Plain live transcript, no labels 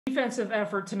defensive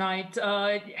effort tonight.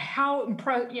 How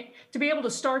to be able to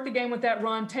start the game with that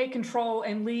run, take control,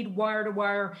 and lead wire to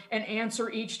wire, and answer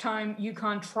each time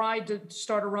UConn tried to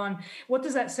start a run. What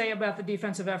does that say about the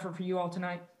defensive effort for you all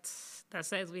tonight? That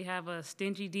says we have a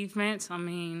stingy defense. I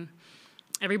mean,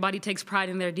 everybody takes pride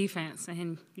in their defense,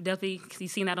 and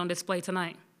you've seen that on display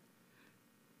tonight.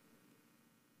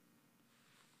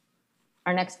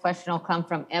 Our next question will come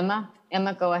from Emma.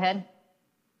 Emma, go ahead.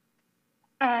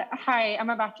 Hi,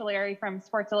 Emma Bachelari from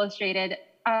Sports Illustrated.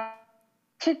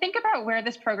 To think about where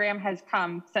this program has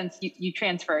come since you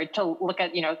transferred, to look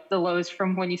at the lows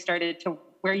from when you started to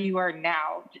where you are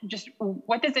now, just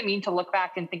what does it mean to look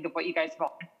back and think of what you guys have done?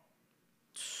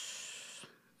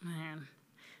 Man,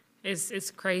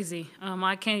 it's crazy.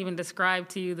 I can't even describe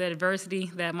to you the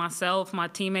adversity that myself, my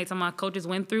teammates, and my coaches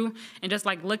went through, and just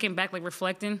like looking back, like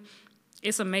reflecting.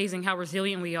 It's amazing how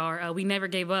resilient we are. We never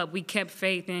gave up. We kept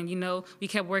faith, and, we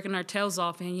kept working our tails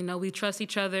off, and, we trust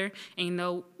each other, and,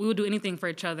 we would do anything for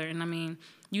each other. And, I mean,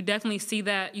 you definitely see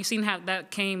that. You've seen how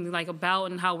that came, about,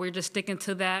 and how we're just sticking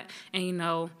to that.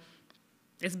 And,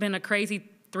 it's been a crazy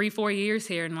 3-4 years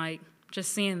here, and,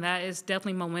 just seeing that is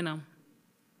definitely momentum.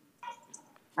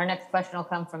 Our next question will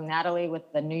come from Natalie with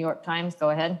the New York Times. Go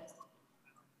ahead.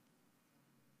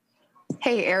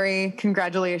 Hey, Aari,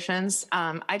 congratulations.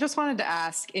 I just wanted to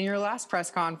ask, in your last press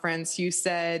conference, you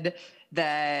said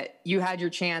that you had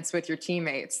your chance with your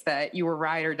teammates, that you were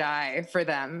ride or die for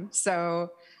them.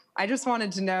 So I just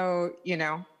wanted to know,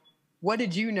 what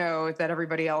did you know that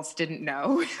everybody else didn't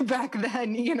know back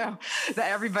then,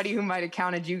 that everybody who might have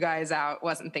counted you guys out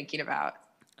wasn't thinking about?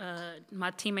 My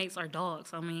teammates are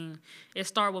dogs. I mean, it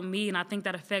started with me, and I think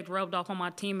that effect rubbed off on my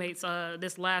teammates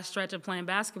this last stretch of playing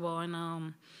basketball. And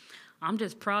I'm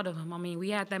just proud of them. I mean, we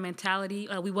had that mentality.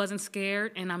 We wasn't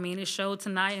scared, and I mean, it showed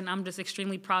tonight. And I'm just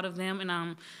extremely proud of them, and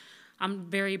I'm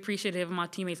very appreciative of my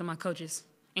teammates and my coaches.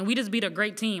 And we just beat a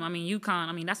great team. I mean, UConn.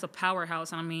 I mean, that's a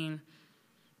powerhouse. I mean,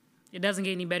 it doesn't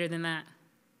get any better than that.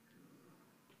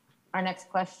 Our next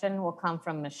question will come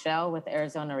from Michelle with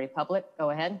Arizona Republic.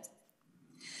 Go ahead.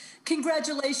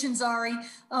 Congratulations, Aari.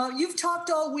 You've talked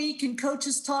all week, and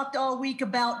coaches talked all week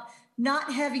about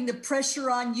not having the pressure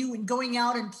on you and going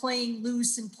out and playing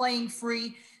loose and playing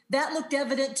free. That looked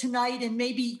evident tonight, and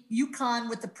maybe UConn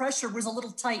with the pressure was a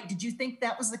little tight. Did you think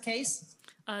that was the case?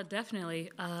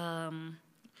 Definitely.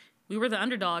 We were the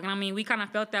underdog, and I mean, we kind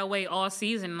of felt that way all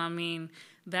season. I mean,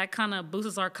 that kind of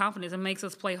boosts our confidence and makes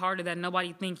us play harder, that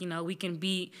nobody think, we can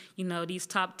beat, these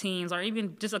top teams, or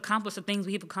even just accomplish the things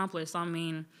we've accomplished. I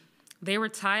mean, they were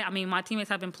tight. I mean, my teammates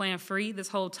have been playing free this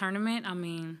whole tournament. I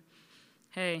mean,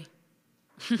 hey,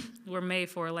 we're made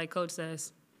for it, like Coach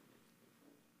says.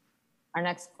 Our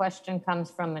next question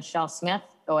comes from Michelle Smith.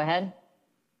 Go ahead.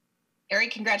 Aari,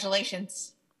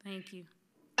 congratulations. Thank you.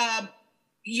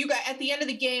 You got at the end of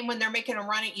the game when they're making a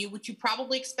run at you, which you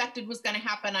probably expected was going to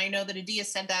happen. I know that Adia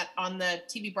said that on the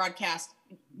TV broadcast.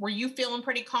 Were you feeling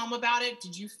pretty calm about it?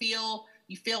 Did you feel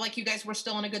like you guys were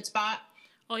still in a good spot?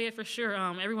 Oh, yeah, for sure.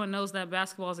 Everyone knows that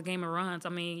basketball is a game of runs. I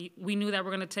mean, we knew that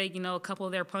we're going to take, a couple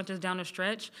of their punches down the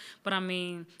stretch. But, I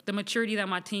mean, the maturity that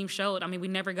my team showed, I mean, we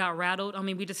never got rattled. I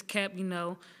mean, we just kept,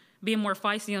 being more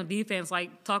feisty on defense,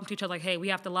 like talking to each other like, hey, we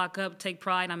have to lock up, take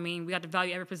pride. I mean, we have to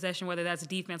value every possession, whether that's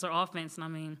defense or offense. And, I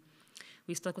mean,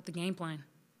 we stuck with the game plan.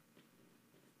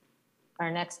 Our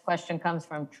next question comes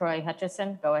from Troy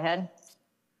Hutchison. Go ahead.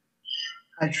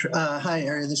 Hi,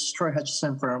 Aari. This is Troy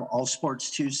Hutchison from All Sports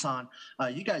Tucson.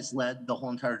 You guys led the whole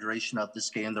entire duration of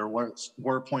this game. There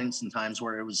were points and times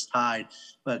where it was tied.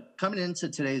 But coming into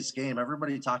today's game,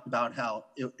 everybody talked about how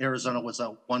Arizona was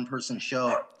a one-person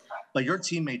show. But your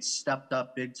teammates stepped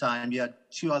up big time. You had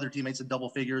 2 other teammates in double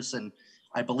figures, and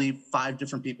I believe 5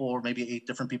 different people or maybe 8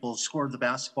 different people scored the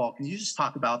basketball. Can you just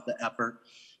talk about the effort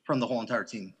from the whole entire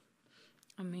team?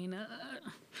 I mean,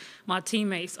 my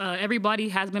teammates, everybody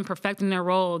has been perfecting their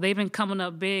role. They've been coming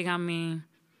up big. I mean,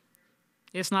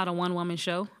 it's not a one-woman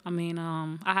show. I mean,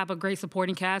 I have a great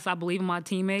supporting cast. I believe in my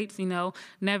teammates,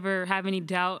 never have any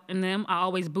doubt in them. I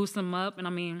always boost them up. And, I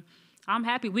mean, I'm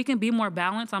happy. We can be more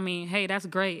balanced. I mean, hey, that's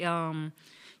great.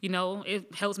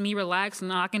 It helps me relax,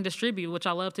 and I can distribute, which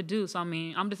I love to do. So, I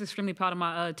mean, I'm just extremely proud of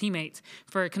my teammates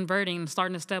for converting and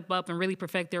starting to step up and really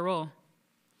perfect their role.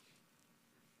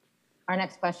 Our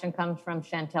next question comes from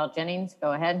Chantel Jennings.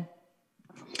 Go ahead.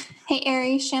 Hey,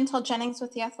 Aari, Chantel Jennings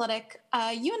with The Athletic.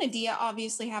 You and Adia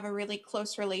obviously have a really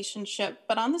close relationship,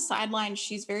 but on the sideline,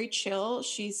 she's very chill.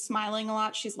 She's smiling a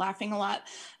lot. She's laughing a lot.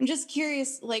 I'm just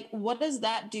curious, what does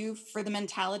that do for the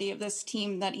mentality of this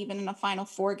team that even in a Final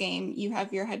Four game, you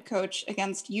have your head coach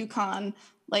against UConn,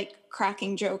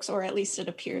 cracking jokes, or at least it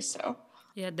appears so?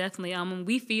 Yeah, definitely.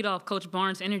 We feed off Coach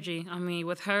Barnes' energy. I mean,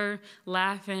 with her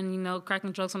laughing,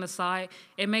 cracking jokes on the side,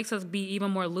 it makes us be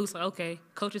even more loose. Like, okay,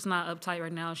 Coach is not uptight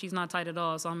right now. She's not tight at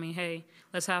all. So, I mean, hey,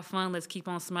 let's have fun. Let's keep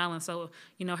on smiling. So,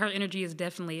 her energy is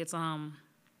definitely,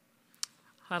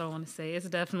 I don't want to say, it's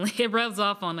definitely, it rubs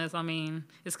off on us. I mean,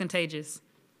 it's contagious.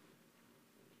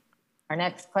 Our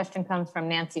next question comes from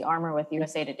Nancy Armour with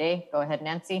USA Today. Go ahead,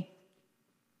 Nancy.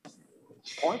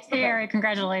 Hey, Aari,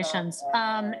 congratulations.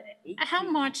 How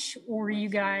much were you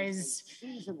guys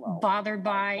bothered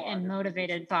by and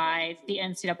motivated by the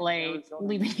NCAA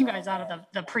leaving you guys out of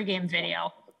the pregame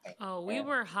video? Oh, we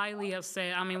were highly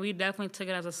upset. I mean, we definitely took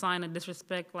it as a sign of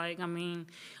disrespect.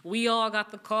 We all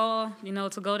got the call,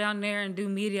 to go down there and do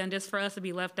media, and just for us to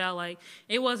be left out,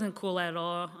 it wasn't cool at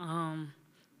all.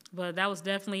 But that was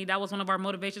one of our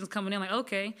motivations coming in. Like,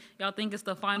 okay, y'all think it's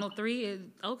the final three?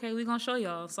 Okay, we're going to show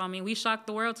y'all. So, we shocked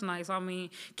the world tonight. So,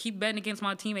 keep betting against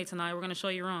my teammates tonight. We're going to show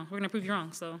you wrong. We're going to prove you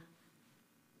wrong. So.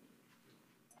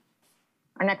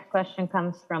 Our next question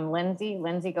comes from Lindsay.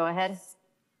 Lindsay, go ahead.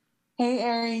 Hey,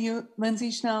 Aari, Lindsay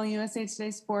Schnell, USA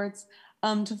Today Sports.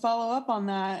 To follow up on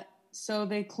that, so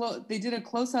they did a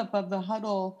close-up of the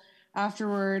huddle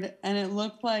afterward, and it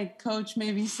looked like Coach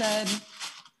maybe said,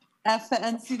 F the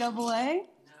NCAA?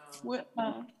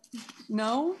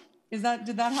 No? Did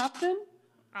that happen?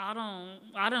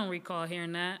 I don't recall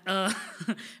hearing that.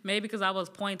 Maybe because I was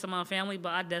pointing to my family,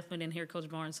 but I definitely didn't hear Coach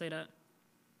Barnes say that.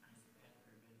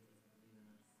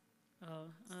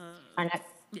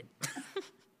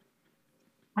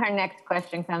 Our next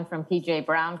question comes from PJ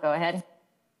Brown. Go ahead.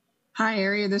 Hi,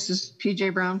 Aari. This is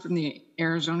PJ Brown from the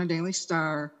Arizona Daily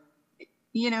Star.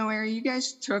 Aari, you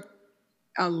guys took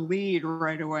a lead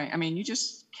right away. You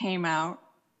just came out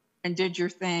and did your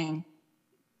thing.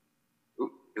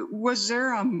 Was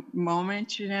there a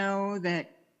moment, that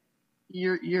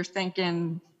you're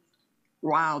thinking,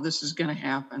 wow, this is going to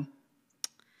happen?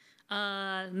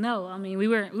 No, we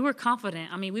were confident.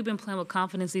 We've been playing with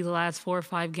confidence these last 4 or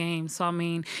 5 games. So,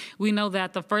 we know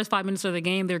that the first 5 minutes of the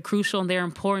game, they're crucial and they're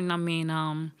important.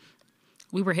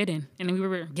 We were hitting and we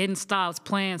were getting stops,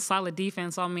 playing solid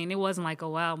defense. So, it wasn't like a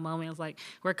wow moment. It was like,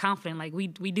 we're confident. Like, we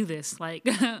do this.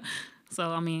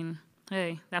 So,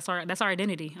 hey, that's our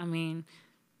identity.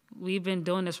 We've been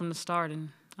doing this from the start and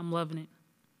I'm loving it.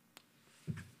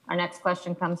 Our next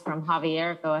question comes from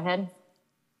Javier. Go ahead.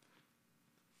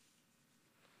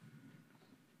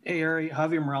 Hey, Aari,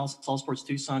 Javier Morales, All Sports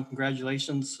Tucson.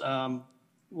 Congratulations. You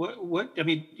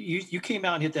came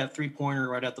out and hit that 3-pointer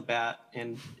right at the bat,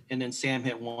 and then Sam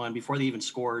hit one before they even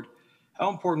scored.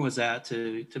 How important was that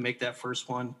to make that first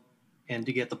one and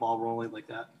to get the ball rolling like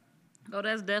that? Oh,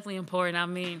 that's definitely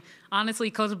important.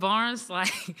 Honestly, Coach Barnes,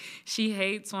 she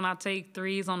hates when I take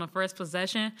threes on the first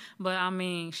possession, but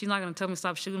she's not going to tell me to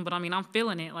stop shooting, but I'm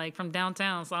feeling it, from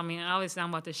downtown. So, obviously I'm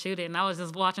about to shoot it, and I was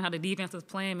just watching how the defense was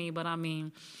playing me, but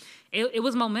it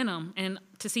was momentum, and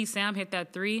to see Sam hit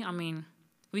that 3,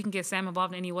 we can get Sam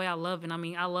involved in any way. I love it.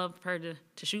 I love her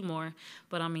to shoot more,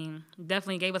 but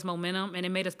definitely gave us momentum, and it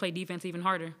made us play defense even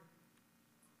harder.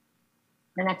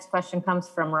 Our next question comes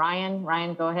from Ryan.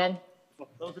 Ryan, go ahead.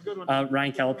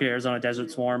 Ryan Kelp, Arizona Desert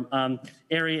Swarm.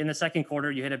 Aari, in the second quarter,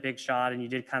 you hit a big shot and you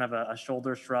did kind of a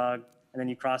shoulder shrug, and then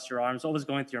you crossed your arms. What was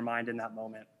going through your mind in that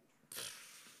moment?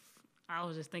 I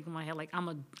was just thinking in my head, I'm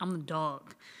the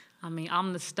dog.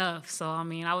 I'm the stuff. So,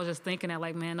 I was just thinking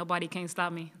that, man, nobody can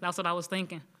stop me. That's what I was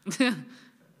thinking.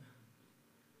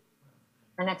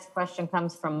 Our next question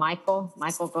comes from Michael.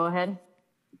 Michael, go ahead.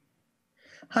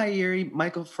 Hi, Aari.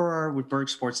 Michael Farrar with Berg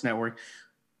Sports Network.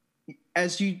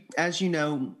 As you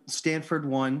know, Stanford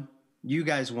won. You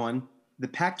guys won. The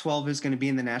Pac-12 is going to be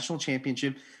in the national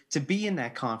championship. To be in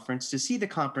that conference, to see the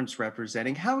conference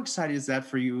representing, how excited is that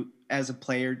for you as a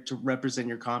player to represent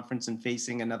your conference and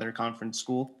facing another conference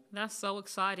school? That's so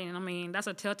exciting. That's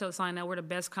a telltale sign that we're the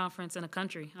best conference in the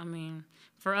country.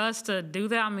 For us to do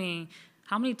that,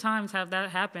 how many times have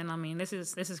that happened? This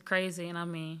is crazy.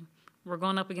 And we're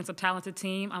going up against a talented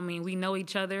team. We know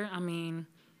each other.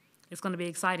 It's going to be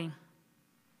exciting.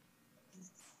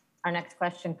 Our next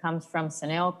question comes from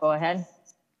Sunil. Go ahead.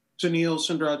 Sunil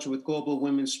Sundaraj with Global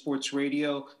Women's Sports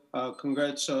Radio.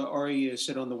 Congrats, Aari, you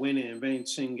said on the win and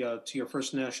advancing to your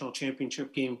first national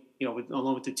championship game,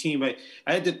 along with the team. I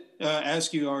had to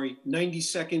ask you, Aari,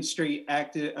 92nd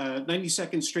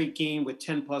straight game with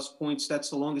 10+ points. That's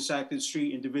the longest active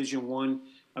streak in Division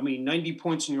I. 90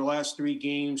 points in your last 3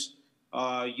 games.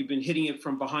 You've been hitting it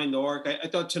from behind the arc. I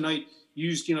thought tonight you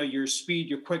used, your speed,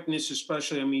 your quickness,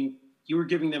 especially. You were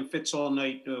giving them fits all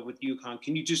night with UConn.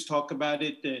 Can you just talk about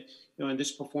it, in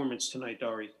this performance tonight,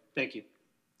 Aari? Thank you.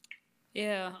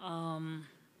 Yeah.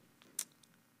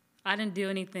 I didn't do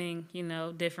anything,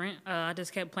 different. I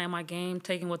just kept playing my game,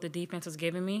 taking what the defense was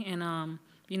giving me. And, I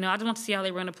just want to see how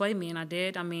they were going to play me, and I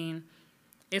did.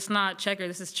 It's not checker,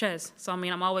 this is chess. So,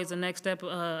 I'm always the next step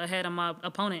ahead of my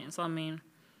opponent. So,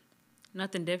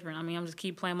 nothing different. I'm just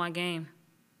keep playing my game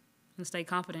and stay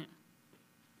confident.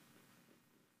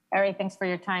 Aari, thanks for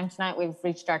your time tonight. We've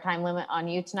reached our time limit on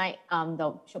you tonight.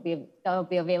 They'll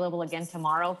be available again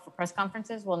tomorrow for press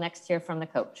conferences. We'll next hear from the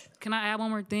coach. Can I add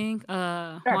one more thing?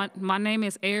 Sure. My name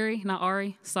is Aari, not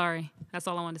Ari. Sorry. That's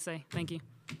all I wanted to say. Thank you.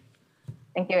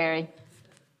 Thank you, Aari.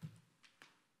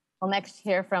 We'll next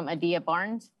hear from Adia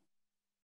Barnes.